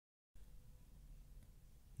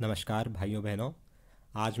नमस्कार भाइयों बहनों।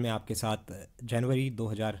 आज मैं आपके साथ जनवरी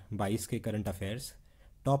 2022 के current affairs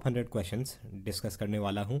top 100 questions discuss करने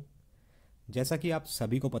वाला हूं। जैसा कि आप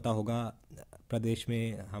सभी को पता होगा, प्रदेश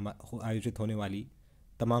में हम आयोजित होने वाली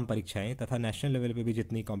तमाम परीक्षाएं तथा नेशनल लेवल पे भी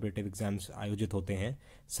जितनी कॉम्पिटिटिव एग्ज़ाम्स आयोजित होते हैं,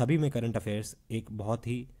 सभी में करंट अफेयर्स एक बहुत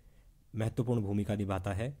ही महत्वपूर्ण भूमिका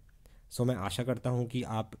निभाता है। सो मैं आशा करता हूं कि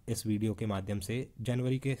आप इस वीडियो के माध्यम से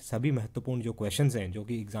जनवरी के सभी महत्वपूर्ण जो क्वेश्चंस हैं, जो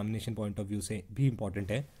कि एग्जामिनेशन पॉइंट ऑफ व्यू से भी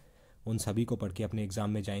इम्पॉर्टेंट है, उन सभी को पढ़ के अपने एग्ज़ाम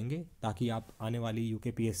में जाएंगे, ताकि आप आने वाली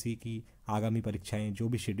यूकेपीएससी की आगामी परीक्षाएं जो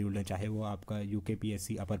भी शेड्यूल्ड हैं, चाहे वो आपका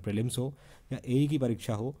यूकेपीएससी अपर प्रीलिम्स हो या एई की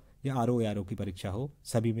परीक्षा हो या आरओ की परीक्षा हो,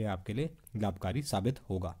 सभी में आपके लिए लाभकारी साबित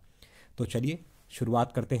होगा। तो चलिए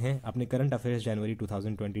शुरुआत करते हैं अपने करंट अफेयर्स जनवरी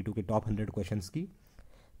 2022 के टॉप 100 क्वेश्चंस की।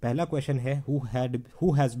 पहला क्वेश्चन है,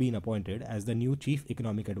 who has been appointed as the new chief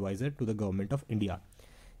economic adviser to the government of India.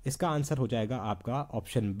 इसका आंसर हो जाएगा आपका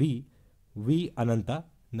ऑप्शन बी, वी अनंता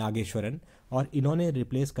नागेश्वरन, और इन्होंने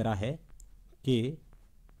रिप्लेस करा है के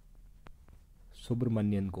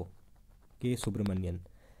Subramanian.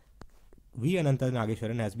 We Ananta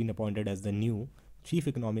Nageswaran has been appointed as the new chief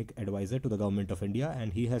economic adviser to the government of India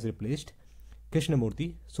and he has replaced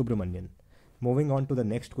Krishnamurthy Subramanian. Moving on to the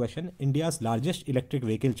next question, India's largest electric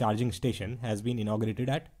vehicle charging station has been inaugurated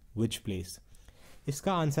at which place?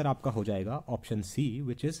 इसका answer आपका हो जाएगा option C,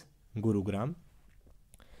 which is Gurugram.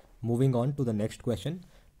 Moving on to the next question,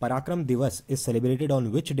 Parakram Divas is celebrated on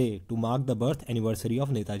which day to mark the birth anniversary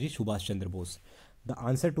of Netaji Subhash Chandra Bose? The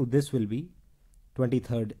answer to this will be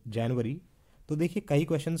 23rd January. तो देखिए, कई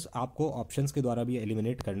questions आपको options के द्वारा भी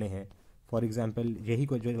eliminate करने हैं. For example, यही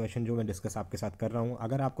क्वेश्चन जो मैं डिस्कस आपके साथ कर रहा हूँ,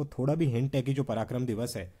 अगर आपको थोड़ा भी हिंट है कि जो पराक्रम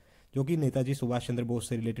दिवस है जो कि नेताजी सुभाष चंद्र बोस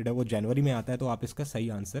से रिलेटेड है वो जनवरी में आता है, तो आप इसका सही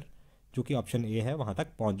आंसर जो कि ऑप्शन ए है वहाँ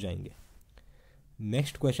तक पहुँच जाएंगे.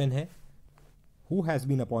 नेक्स्ट क्वेश्चन है, who has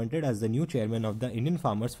been appointed as the new chairman of the Indian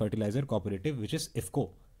farmers fertiliser cooperative which is IFFCO.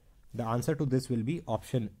 The answer to this will be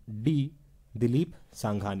option D, Dilip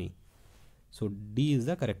सांघानी. So D is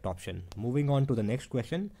the correct option. Moving on to the next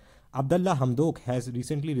question. Abdullah Hamdok has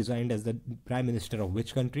recently resigned as the Prime Minister of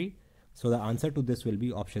which country? So the answer to this will be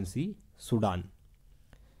option C, Sudan.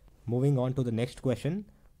 Moving on to the next question.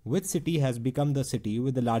 Which city has become the city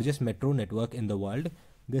with the largest metro network in the world?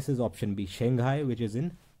 This is option B, Shanghai, which is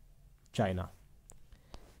in China.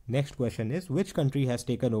 Next question is, which country has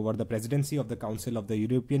taken over the presidency of the Council of the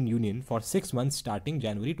European Union for 6 months starting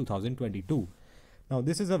January 2022? Now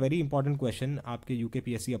this is a very important question आपके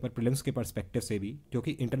UKPSC अपर prelims के perspective से भी,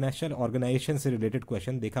 क्योंकि international organisation से related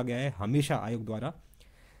question देखा गया है हमेशा आयोग द्वारा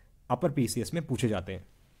अपर पीसीएस में पूछे जाते हैं.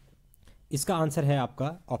 इसका आंसर है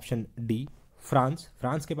आपका ऑप्शन डी, फ्रांस.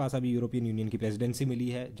 फ्रांस के पास अभी यूरोपियन यूनियन की प्रेसिडेंसी मिली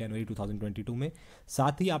है जनवरी 2022 में.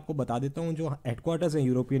 साथ ही आपको बता देता हूँ, जो हेडक्वार्टर्स हैं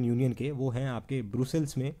यूरोपियन यूनियन के, वो हैं आपके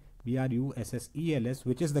ब्रुसेल्स में, BRUSSELS,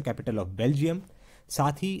 which is the capital of Belgium.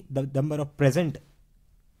 साथ ही the number of present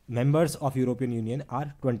members of European Union are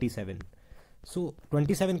 27. So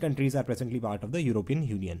 27 countries are presently part of the European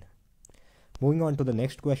Union. Moving on to the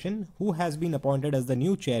next question, who has been appointed as the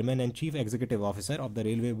new chairman and chief executive officer of the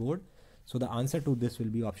Railway Board? So the answer to this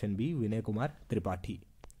will be option B, Vinay Kumar Tripathi.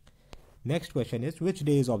 Next question is, which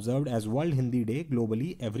day is observed as World Hindi Day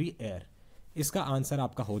globally every year? इसका answer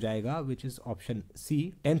आपका हो जाएगा which is option C,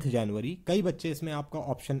 10th जनवरी. कई बच्चे इसमें आपका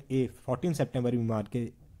option A 14 सितंबर में मार के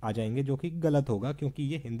आ जाएंगे, जो कि गलत होगा, क्योंकि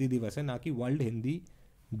ये हिंदी दिवस है, ना कि वर्ल्ड हिंदी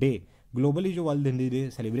डे. ग्लोबली जो वर्ल्ड हिंदी डे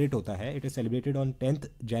सेलिब्रेट होता है, it is celebrated on 10th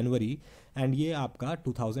January, and ये आपका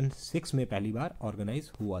 2006 में पहली बार ऑर्गेनाइज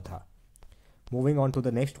हुआ था. Moving on to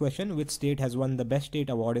the next question, which state has one the best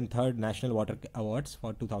state award in 3rd national water awards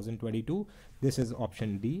for 2022? This is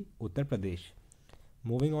option D, Uttar Pradesh.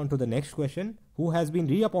 Moving on to the next question, who has been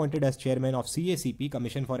reappointed as chairman of CACP,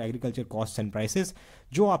 Commission for Agriculture Costs and Prices,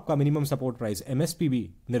 जो आपका minimum support price MSP भी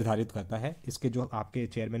निर्धारित करता है. इसके जो आपके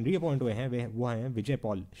chairman reappoint हुए हैं वो हैं विजय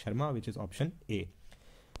Paul Sharma, which is option A.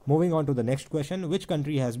 Moving on to the next question, which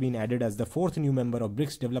country has been added as the 4th new member of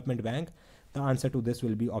BRICS Development Bank? The answer to this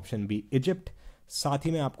will be option B, Egypt. साथ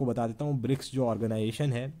ही मैं आपको बता देता हूँ, BRICS जो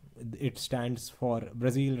organisation है, it stands for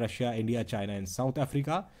Brazil, Russia, India, China and south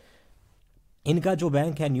Africa. इनका जो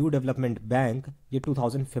बैंक है न्यू डेवलपमेंट बैंक, ये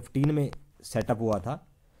 2015 में सेटअप हुआ था.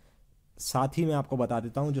 साथ ही मैं आपको बता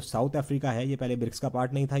देता हूँ, जो साउथ अफ्रीका है ये पहले ब्रिक्स का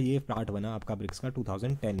पार्ट नहीं था, ये पार्ट बना आपका ब्रिक्स का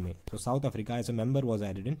 2010 में. तो south Africa as a member was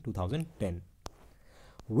added in 2010.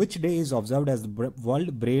 Which day is observed as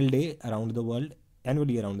world Braille day around the world,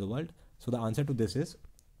 annually around the world? So the answer to this is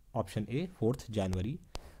option A, 4th January.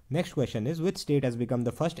 Next question is, which state has become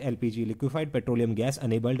the first LPG liquefied petroleum gas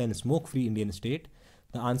enabled and smoke free Indian state?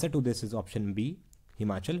 The answer to this is option B,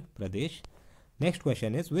 Himachal Pradesh. Next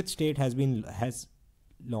question is, which state has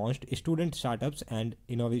launched Student Startups and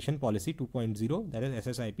Innovation Policy 2.0, that is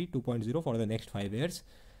SSIP 2.0 for the next 5 years.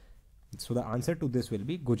 So the answer to this will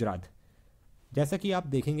be Gujarat. जैसा कि आप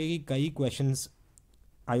देखेंगे कि कई questions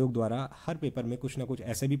आयोग द्वारा हर paper में कुछ ना कुछ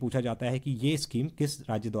ऐसे भी पूछा जाता है कि ये स्कीम किस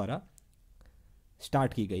राज्य द्वारा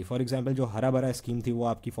स्टार्ट की गई. फॉर एग्जांपल जो हरा भरा स्कीम थी वो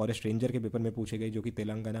आपकी फॉरेस्ट रेंजर के पेपर में पूछी गई जो कि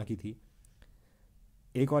तेलंगाना की थी.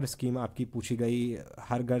 एक और स्कीम आपकी पूछी गई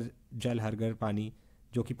हर घर जल हर घर पानी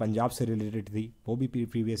जो कि पंजाब से रिलेटेड थी, वो भी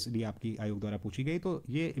प्रीवियसली आपकी आयोग द्वारा पूछी गई. तो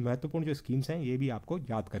ये महत्वपूर्ण जो स्कीम्स हैं ये भी आपको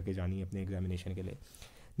याद करके जानी है अपने एग्जामिनेशन के लिए.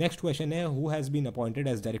 नेक्स्ट क्वेश्चन है, who has been appointed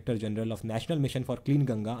as director general of national mission for clean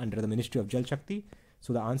Ganga under the ministry of जल शक्ति.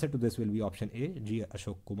 So the answer to this will be option A, ji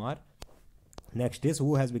Ashok Kumar. Next is,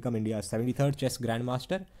 who has become India's 73rd chess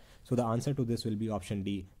grandmaster? So the answer to this will be option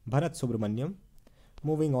D, Bharat Subramaniam.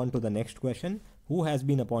 Moving on to the next question, who has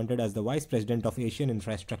been appointed as the Vice President of Asian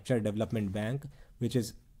Infrastructure Development Bank, which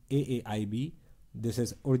is AAIB? This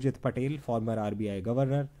is Urjit Patel, former RBI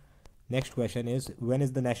governor. Next question is, when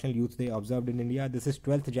is the National Youth Day observed in India? This is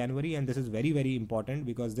 12th January and this is very, very important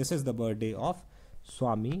because this is the birthday of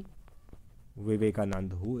Swami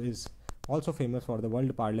Vivekanand, who is also famous for the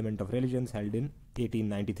World Parliament of Religions held in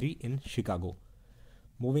 1893 in Chicago.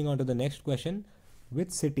 Moving on to the next question,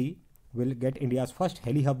 which city will get India's first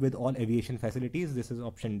heli-hub with all aviation facilities? This is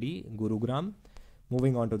option D, Gurugram.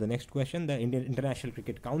 Moving on to the next question, the Indian International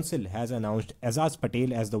Cricket Council has announced Azaz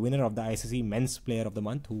Patel as the winner of the ICC Men's Player of the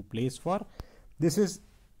Month, who plays for, this is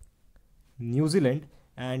New Zealand,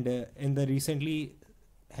 and in the recently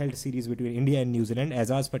held series between India and New Zealand,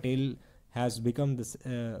 Azaz Patel has become this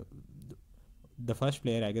the first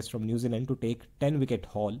player, I guess, from New Zealand to take 10-wicket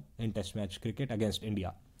haul in Test match cricket against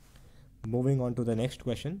India. Moving on to the next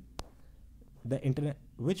question,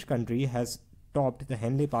 which country has topped the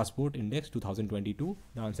Henley Passport Index 2022?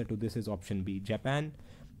 The answer to this is option B, Japan.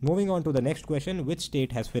 Moving on to the next question, which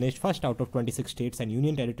state has finished first out of 26 states and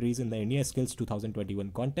union territories in the India Skills 2021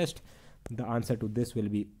 contest? The answer to this will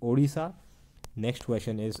be Odisha. Next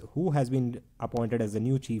question is, who has been appointed as the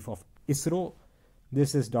new chief of ISRO?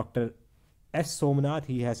 This is Dr. S. Somnath.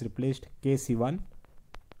 He has replaced K. Sivan.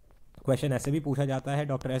 Question ऐसे भी पूछा जाता है,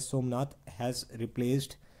 Dr. S. Somnath has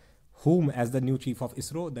replaced whom as the new chief of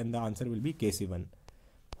ISRO? Then the answer will be K. Sivan.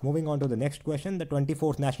 Moving on to the next question, the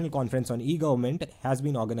 24th National Conference on E-Government has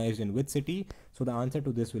been organized in which city? So the answer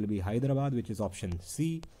to this will be Hyderabad, which is option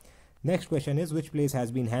C. Next question is, which place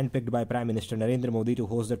has been handpicked by Prime Minister Narendra Modi to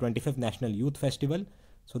host the 25th National Youth Festival?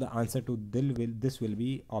 So the answer to this will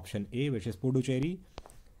be option A, which is Puducherry.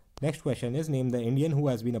 Next question is, name the Indian who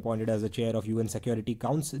has been appointed as the chair of UN Security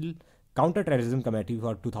Council Counter-Terrorism Committee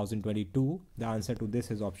for 2022. The answer to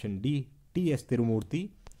this is option D, T.S. Tirumurti.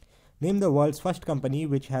 Name the world's first company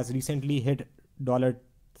which has recently hit $3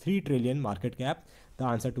 trillion market cap. The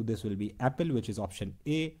answer to this will be Apple, which is option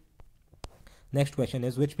A. Next question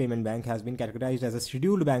is, which payment bank has been categorized as a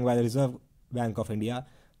scheduled bank by the Reserve Bank of India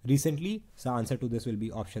recently? So the answer to this will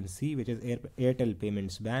be option C, which is Airtel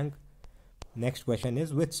Payments Bank. Next question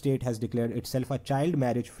is, which state has declared itself a child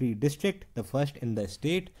marriage free district, the first in the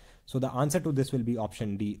state? So the answer to this will be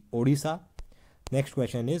option D, Odisha. Next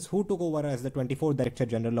question is, who took over as the 24th Director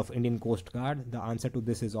General of Indian Coast Guard? The answer to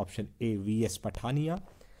this is option A, V.S. Pathania.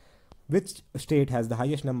 Which state has the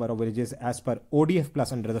highest number of villages as per ODF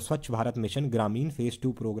Plus under the Swachh Bharat Mission Grameen Phase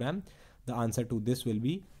 2 program? The answer to this will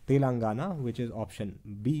be Telangana, which is option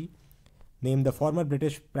B. Name the former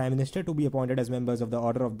British Prime Minister to be appointed as members of the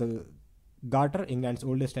Order of the Garter, England's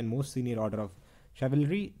oldest and most senior order of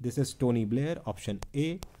chivalry. This is Tony Blair, option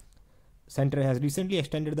A. Centre has recently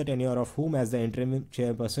extended the tenure of whom as the interim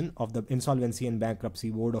chairperson of the Insolvency and Bankruptcy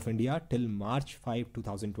Board of India till March 5,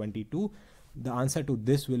 2022. The answer to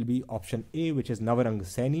this will be option A, which is Navarang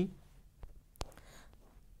Saini.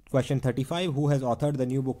 Question 35. Who has authored the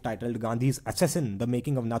new book titled Gandhi's Assassin, The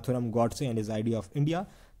Making of Nathuram Godse and His Idea of India?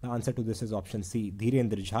 The answer to this is option C,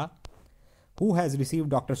 Dhirendra Jha. Who has received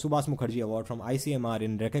Dr. Subhas Mukherjee Award from ICMR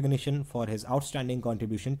in recognition for his outstanding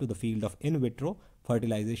contribution to the field of in vitro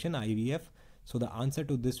fertilization, IVF? So the answer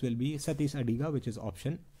to this will be Satish Adiga, which is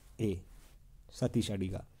option A, Satish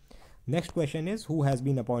Adiga. Next question is, who has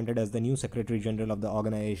been appointed as the new Secretary General of the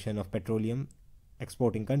Organization of Petroleum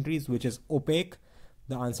Exporting Countries, which is OPEC?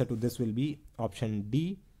 The answer to this will be option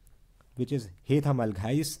D, which is Haytham Al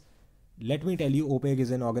Ghais. Let me tell you, OPEC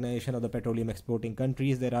is an organization of the petroleum exporting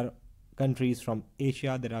countries. There are countries from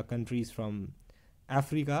Asia, there are countries from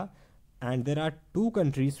Africa, and there are 2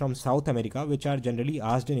 countries from South America which are generally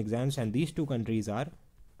asked in exams, and these 2 countries are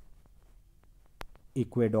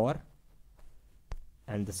Ecuador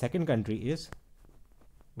and the second country is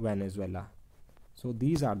Venezuela. So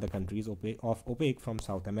these are the countries of OPEC from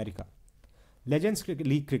South America. Legends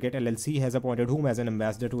League Cricket LLC has appointed whom as an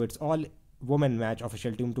ambassador to its all-women match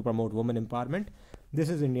official team to promote women empowerment? This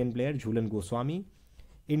is Indian player Jhulan Goswami.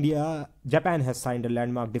 Japan has signed a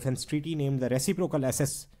landmark defense treaty named the Reciprocal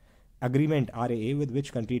Access Agreement RAA with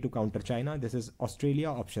which country to counter China? This is Australia,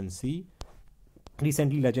 option C.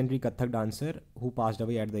 Recently, legendary Kathak dancer who passed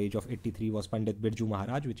away at the age of 83 was Pandit Birju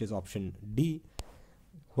Maharaj, which is option D.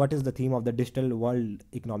 What is the theme of the Digital World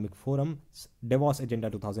Economic Forum's Davos Agenda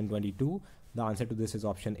 2022? The answer to this is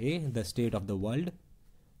option A, the state of the world.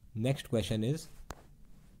 Next question is,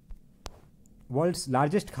 world's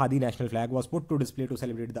largest Khadi national flag was put to display to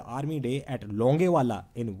celebrate the Army Day at Longewala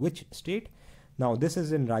in which state? Now, this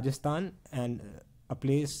is in Rajasthan and a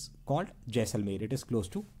place called Jaisalmer. It is close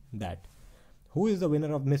to that. Who is the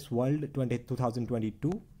winner of Miss World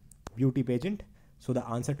 2022 beauty pageant? So the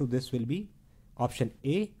answer to this will be option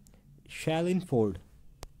A, Shailene Ford.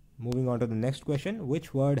 Moving on to the next question.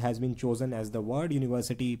 Which word has been chosen as the Word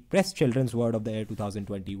University Press Children's Word of the Year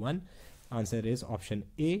 2021? Answer is option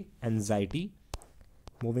A, anxiety.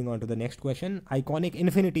 Moving on to the next question. Iconic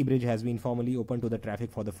Infinity Bridge has been formally opened to the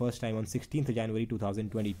traffic for the first time on 16th January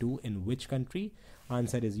 2022 in which country?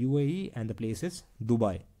 Answer is UAE and the place is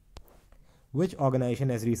Dubai. Which organization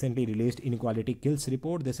has recently released Inequality Kills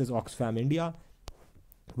report? This is Oxfam India.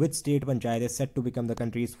 Which state panchayat is set to become the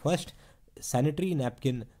country's first sanitary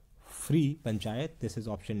napkin free panchayat? This is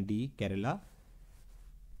option D, Kerala.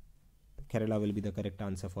 Kerala will be the correct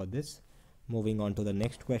answer for this. Moving on to the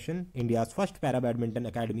next question. India's first para badminton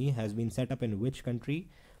academy has been set up in which country?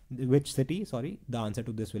 Which city? Sorry. The answer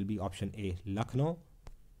to this will be option A, Lucknow.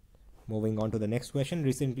 Moving on to the next question.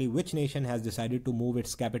 Recently, which nation has decided to move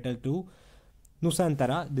its capital to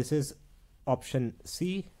Nusantara? This is option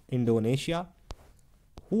C, Indonesia.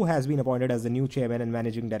 Who has been appointed as the new chairman and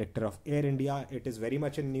managing director of Air India? It is very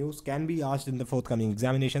much in news. Can be asked in the forthcoming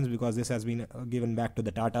examinations because this has been given back to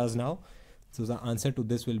the Tatas now. So the answer to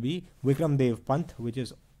this will be Vikram Dev Pant, which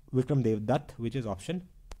is Vikram Dev Dutt, which is option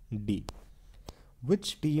D.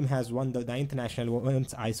 Which team has won the 9th National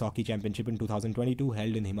Women's Ice Hockey Championship in 2022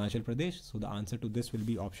 held in Himachal Pradesh? So the answer to this will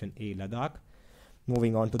be option A, Ladakh.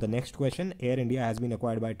 Moving on to the next question. Air India has been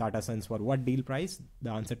acquired by Tata Sons for what deal price?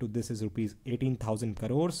 The answer to this is rupees 18,000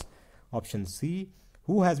 crores. Option C.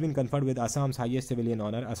 Who has been conferred with Assam's highest civilian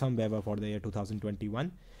honor, Assam Beva, for the year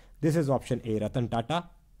 2021? This is option A, Ratan Tata.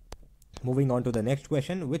 Moving on to the next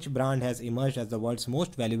question. Which brand has emerged as the world's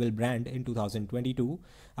most valuable brand in 2022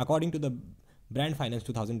 according to the Brand Finance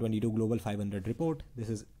 2022 Global 500 report? This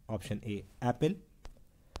is option A, Apple.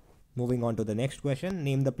 Moving on to the next question.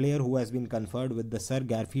 Name the player who has been conferred with the Sir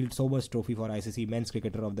Garfield Sobers Trophy for ICC Men's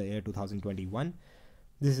Cricketer of the Year 2021.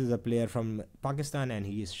 This is a player from Pakistan and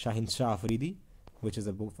he is Shaheen Shah Afridi, which is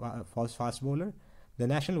a fast bowler. The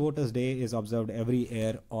National Voters' Day is observed every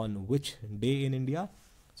year on which day in India?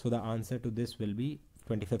 So the answer to this will be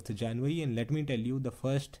 25th January. And let me tell you, the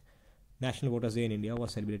first National Voters' Day in India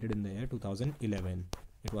was celebrated in the year 2011.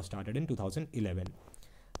 It was started in 2011.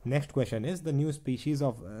 Next question is, the new species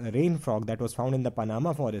of rain frog that was found in the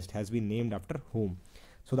Panama forest has been named after whom?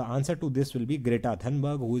 So the answer to this will be Greta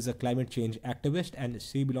Thunberg, who is a climate change activist, and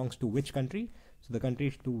she belongs to which country? So the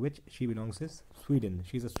country to which she belongs is Sweden.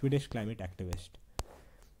 She is a Swedish climate activist.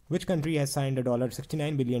 Which country has signed a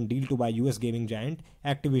 $69 billion deal to buy US gaming giant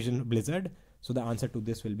Activision Blizzard? So the answer to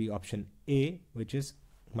this will be option A, which is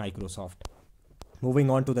Microsoft.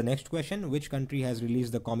 Moving on to the next question. Which country has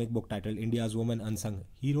released the comic book titled India's Women Unsung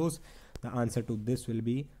Heroes? The answer to this will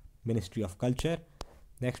be Ministry of Culture.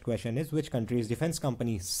 Next question is, which country's defense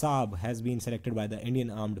company Saab has been selected by the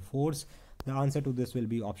Indian Armed Force? The answer to this will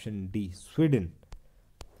be option D, Sweden.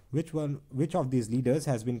 Which of these leaders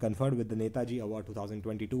has been conferred with the Netaji Award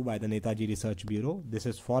 2022 by the Netaji Research Bureau? This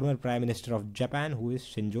is former Prime Minister of Japan, who is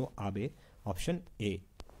Shinzo Abe. Option A.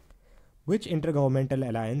 Which intergovernmental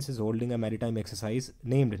alliance is holding a maritime exercise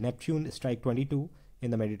named Neptune Strike 22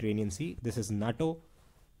 in the Mediterranean Sea? This is NATO.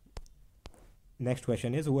 Next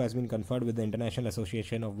question is, who has been conferred with the International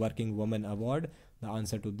Association of Working Women Award? The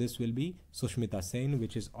answer to this will be Sushmita Sen,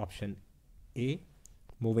 which is option A.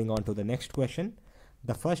 Moving on to the next question.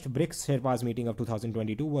 The first BRICS Sherpas meeting of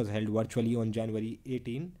 2022 was held virtually on January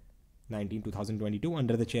 19, 2022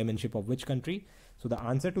 under the chairmanship of which country? So the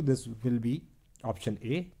answer to this will be option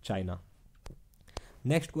A, China.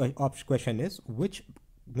 Next question is, which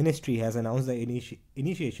ministry has announced the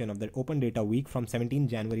initiation of the Open Data Week from 17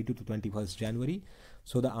 January to 21st January?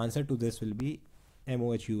 So the answer to this will be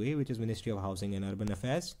MOHUA, which is Ministry of Housing and Urban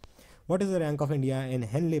Affairs. What is the rank of India in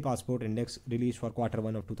Henley Passport Index released for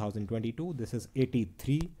Q1 of 2022? This is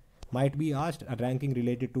 83. Might be asked. A ranking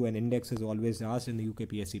related to an index is always asked in the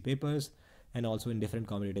UKPSC papers and also in different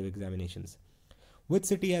competitive examinations. Which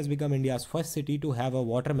city has become India's first city to have a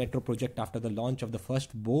water metro project after the launch of the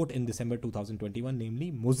first boat in December 2021,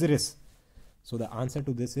 namely Muziris? So the answer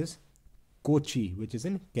to this is Kochi, which is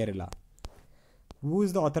in Kerala. Who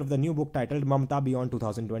is the author of the new book titled Mamta Beyond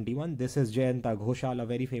 2021? This is Jayanta Ghoshal, a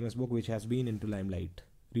very famous book which has been into limelight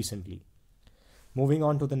recently. Moving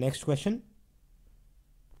on to the next question.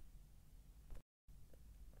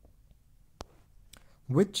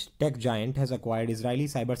 Which tech giant has acquired Israeli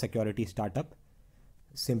cybersecurity startup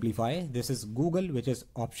Simplify? This is Google, which is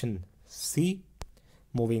option C.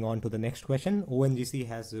 Moving on to the next question. ONGC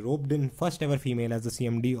has roped in first ever female as the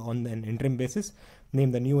CMD on an interim basis.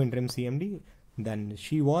 Name the new interim CMD. Then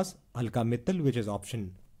she was Alka Mittal, which is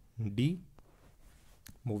option D.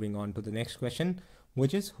 Moving on to the next question,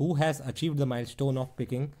 which is who has achieved the milestone of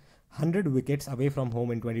picking 100 wickets away from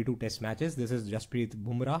home in 22 test matches? This is Jasprit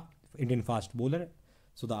Bumrah, Indian fast bowler.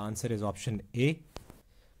 So the answer is option A.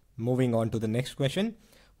 Moving on to the next question.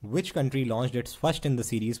 Which country launched its first in the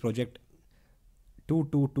series project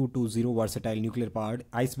 22220 versatile nuclear powered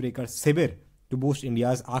icebreaker Sibir to boost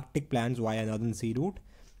India's Arctic plans via Northern Sea route?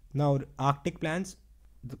 Now, Arctic plans,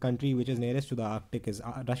 the country which is nearest to the Arctic is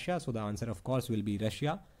Russia. So the answer, of course, will be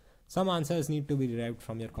Russia. Some answers need to be derived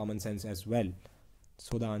from your common sense as well.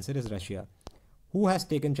 So the answer is Russia. Who has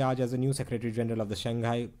taken charge as the new Secretary General of the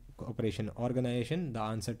Shanghai Cooperation Organization? The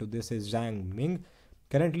answer to this is Zhang Ming.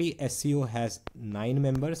 Currently, SCO has 9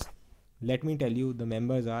 members. Let me tell you, the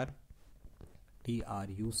members are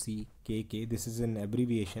TRUCKK. This is an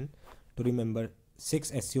abbreviation to remember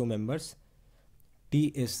 6 SCO members. T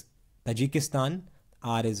is Tajikistan,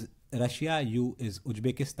 R is Russia, U is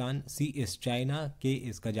Uzbekistan, C is China, K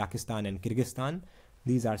is Kazakhstan and Kyrgyzstan.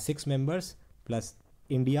 These are 6 members plus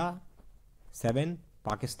India 7,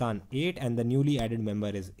 Pakistan 8, and the newly added member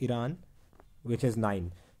is Iran, which is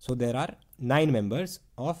 9. So there are 9 members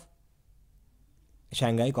of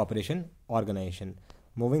Shanghai Cooperation Organization.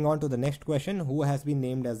 Moving on to the next question. Who has been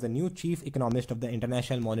named as the new chief economist of the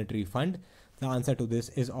International Monetary Fund? The answer to this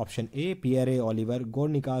is option A, Pierre-Olivier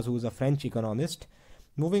Gornicas, who is a French economist.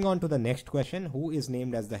 Moving on to the next question. Who is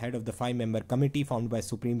named as the head of the 5-member committee formed by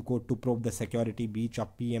Supreme Court to probe the security breach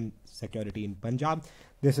of PM Security in Punjab?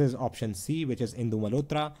 This is option C, which is Indu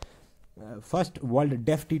Malhotra. First World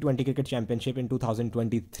Deaf T20 Cricket Championship in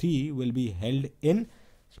 2023 will be held in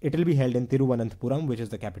Thiruvananthapuram, which is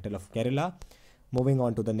the capital of Kerala. Moving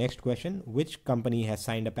on to the next question. Which company has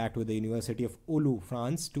signed a pact with the University of Oulu,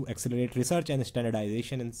 France to accelerate research and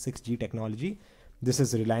standardization in 6G technology? This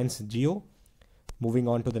is Reliance Jio. Moving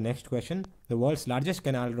on to the next question. The world's largest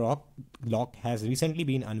canal lock has recently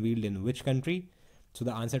been unveiled in which country? So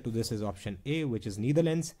the answer to this is option A, which is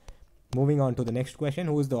Netherlands. Moving on to the next question.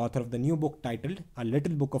 Who is the author of the new book titled A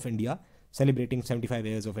Little Book of India, celebrating 75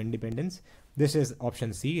 years of independence? This is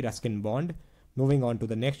option C, Ruskin Bond. Moving on to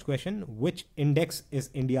the next question. Which index is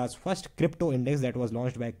India's first crypto index that was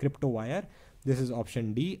launched by CryptoWire? This is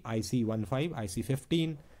option D, IC15,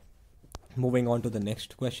 IC15. Moving on to the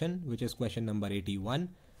next question, which is question number 81.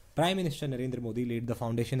 Prime Minister Narendra Modi laid the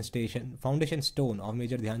foundation stone of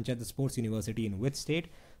Major Dhyan Chand Sports University in which state?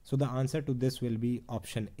 So the answer to this will be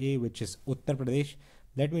option A, which is Uttar Pradesh.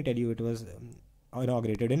 Let me tell you, it was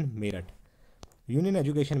inaugurated in Meerut. Union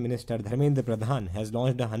Education Minister Dharmendra Pradhan has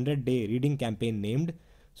launched a 100-day reading campaign named.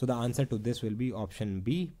 So the answer to this will be option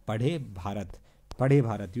B, Padhe Bharat. Padhe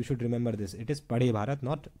Bharat. You should remember this. It is Padhe Bharat,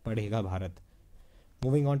 not Padhega Bharat.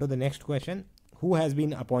 Moving on to the next question. Who has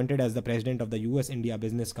been appointed as the president of the US-India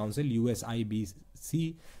Business Council,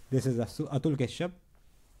 USIBC? This is Atul Kashyap.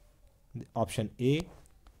 Option A.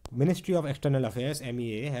 Ministry of External Affairs,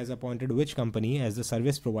 MEA, has appointed which company as the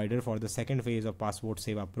service provider for the second phase of Passport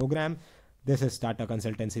Seva program? This is Tata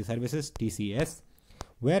Consultancy Services, TCS.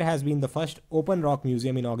 Where has been the first open rock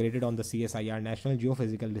museum inaugurated on the CSIR National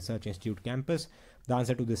Geophysical Research Institute campus? The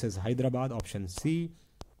answer to this is Hyderabad, option C.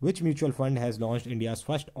 Which mutual fund has launched India's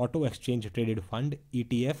first auto exchange traded fund,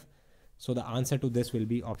 ETF? So the answer to this will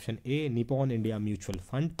be option A, Nippon India Mutual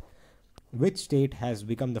Fund. Which state has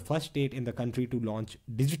become the first state in the country to launch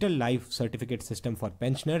digital life certificate system for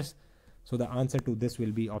pensioners? So the answer to this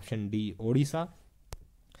will be option D, Odisha.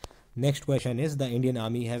 Next question is, the Indian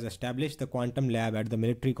Army has established the Quantum Lab at the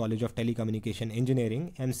Military College of Telecommunication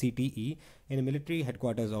Engineering, MCTE, in military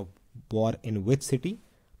headquarters of war in which city?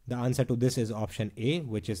 The answer to this is option A,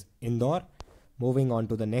 which is Indore. Moving on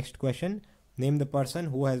to the next question. Name the person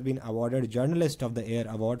who has been awarded Journalist of the Year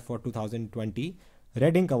Award for 2020,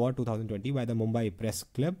 Red Ink Award 2020 by the Mumbai Press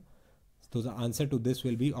Club. So the answer to this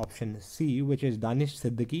will be option C, which is Danish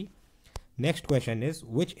Siddiqui. Next question is,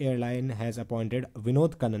 which airline has appointed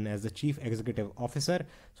Vinod Kannan as the Chief Executive Officer?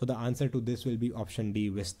 So the answer to this will be option D,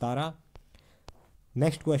 Vistara.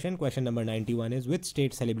 Next question, question number 91 is, which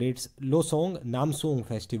state celebrates Losong Namsong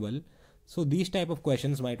festival? So these type of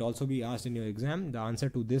questions might also be asked in your exam. The answer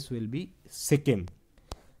to this will be Sikkim.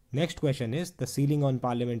 Next question is, the ceiling on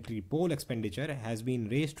parliamentary poll expenditure has been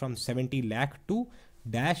raised from 70 lakh to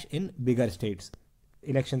dash in bigger states.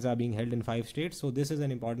 Elections are being held in 5 states, so this is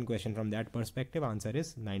an important question from that perspective. Answer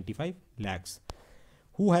is 95 lakhs.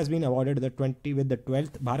 Who has been awarded the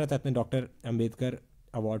 12th Bharat Ratna Dr. Ambedkar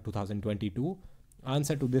Award 2022?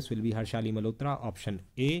 Answer to this will be Harshali Malhotra, option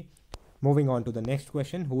A. Moving on to the next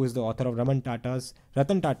question, who is the author of Ratan Tata's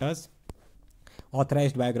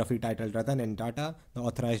authorized biography titled Ratan and Tata, the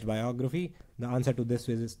authorized biography? The answer to this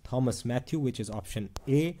is Thomas Matthew, which is option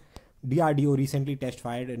A. DRDO recently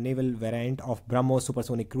test-fired a naval variant of BrahMos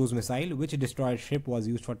supersonic cruise missile. Which destroyer ship was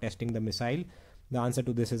used for testing the missile? The answer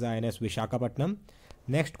to this is INS Vishakhapatnam.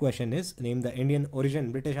 Next question is, name the Indian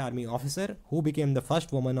origin British Army officer who became the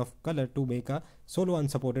first woman of color to make a solo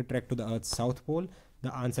unsupported trek to the Earth's South Pole.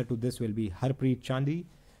 The answer to this will be Harpreet Chandi.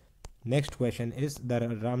 Next question is, the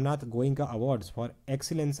Ramnath Goenka Awards for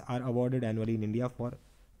Excellence are awarded annually in India for,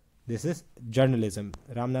 this is journalism.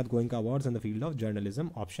 Ramnath Goenka Awards in the field of journalism,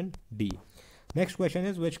 option D. Next question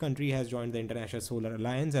is, which country has joined the International Solar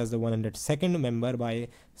Alliance as the 102nd member by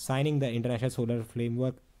signing the International Solar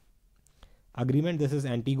Framework Agreement? This is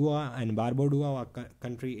Antigua and Barbuda, a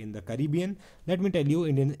country in the Caribbean. Let me tell you,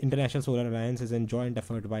 Indian International Solar Alliance is a joint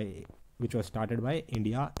effort which was started by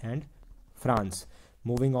India and France.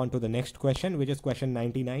 Moving on to the next question, which is question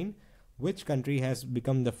 99. Which country has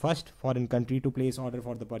become the first foreign country to place order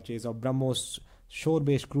for the purchase of BrahMos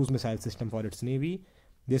shore-based cruise missile system for its navy?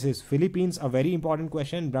 This is Philippines. A very important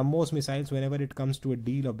question. BrahMos missiles, whenever it comes to a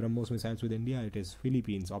deal of BrahMos missiles with India, it is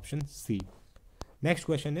Philippines, option C. Next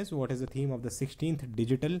question is, what is the theme of the 16th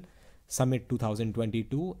Digital Summit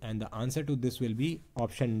 2022? And the answer to this will be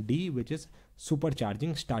option D, which is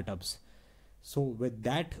supercharging startups. So with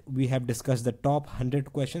that, we have discussed the top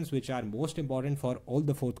 100 questions which are most important for all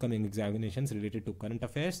the forthcoming examinations related to current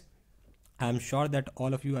affairs. I am sure that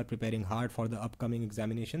all of you are preparing hard for the upcoming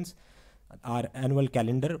examinations. Our annual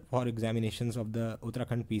calendar for examinations of the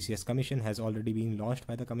Uttarakhand PCS Commission has already been launched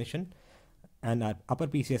by the Commission, and our upper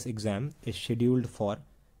PCS exam is scheduled for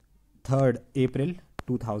 3rd April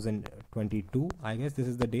 2022. I guess this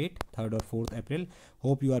is the date, 3rd or 4th April.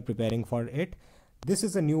 Hope you are preparing for it. This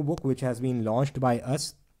is a new book which has been launched by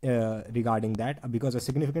us regarding that, because a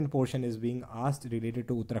significant portion is being asked related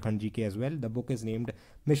to Uttarakhand GK as well. The book is named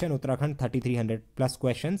Mission Uttarakhand 3300 plus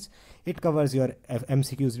questions. It covers your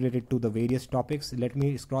MCQs related to the various topics. Let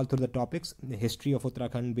me scroll through the topics: the history of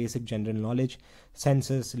Uttarakhand, basic general knowledge,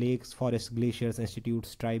 census, lakes, forests, glaciers,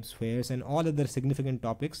 institutes, tribes, fairs, and all other significant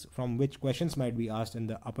topics from which questions might be asked in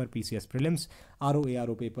the upper PCS prelims,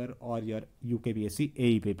 RO paper, or your UKPSC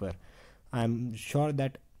AE paper. I'm sure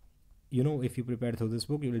that, if you prepare through this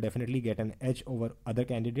book, you will definitely get an edge over other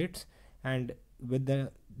candidates. And with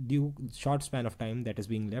the due short span of time that is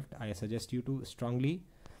being left, I suggest you to strongly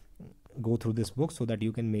go through this book so that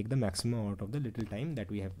you can make the maximum out of the little time that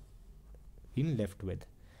we have been left with.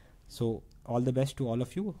 So all the best to all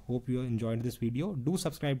of you. Hope you enjoyed this video. Do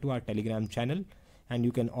subscribe to our Telegram channel, and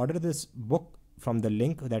you can order this book from the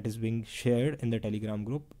link that is being shared in the Telegram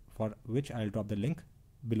group, for which I'll drop the link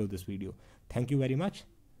below this video. Thank you very much.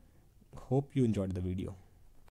 Hope you enjoyed the video.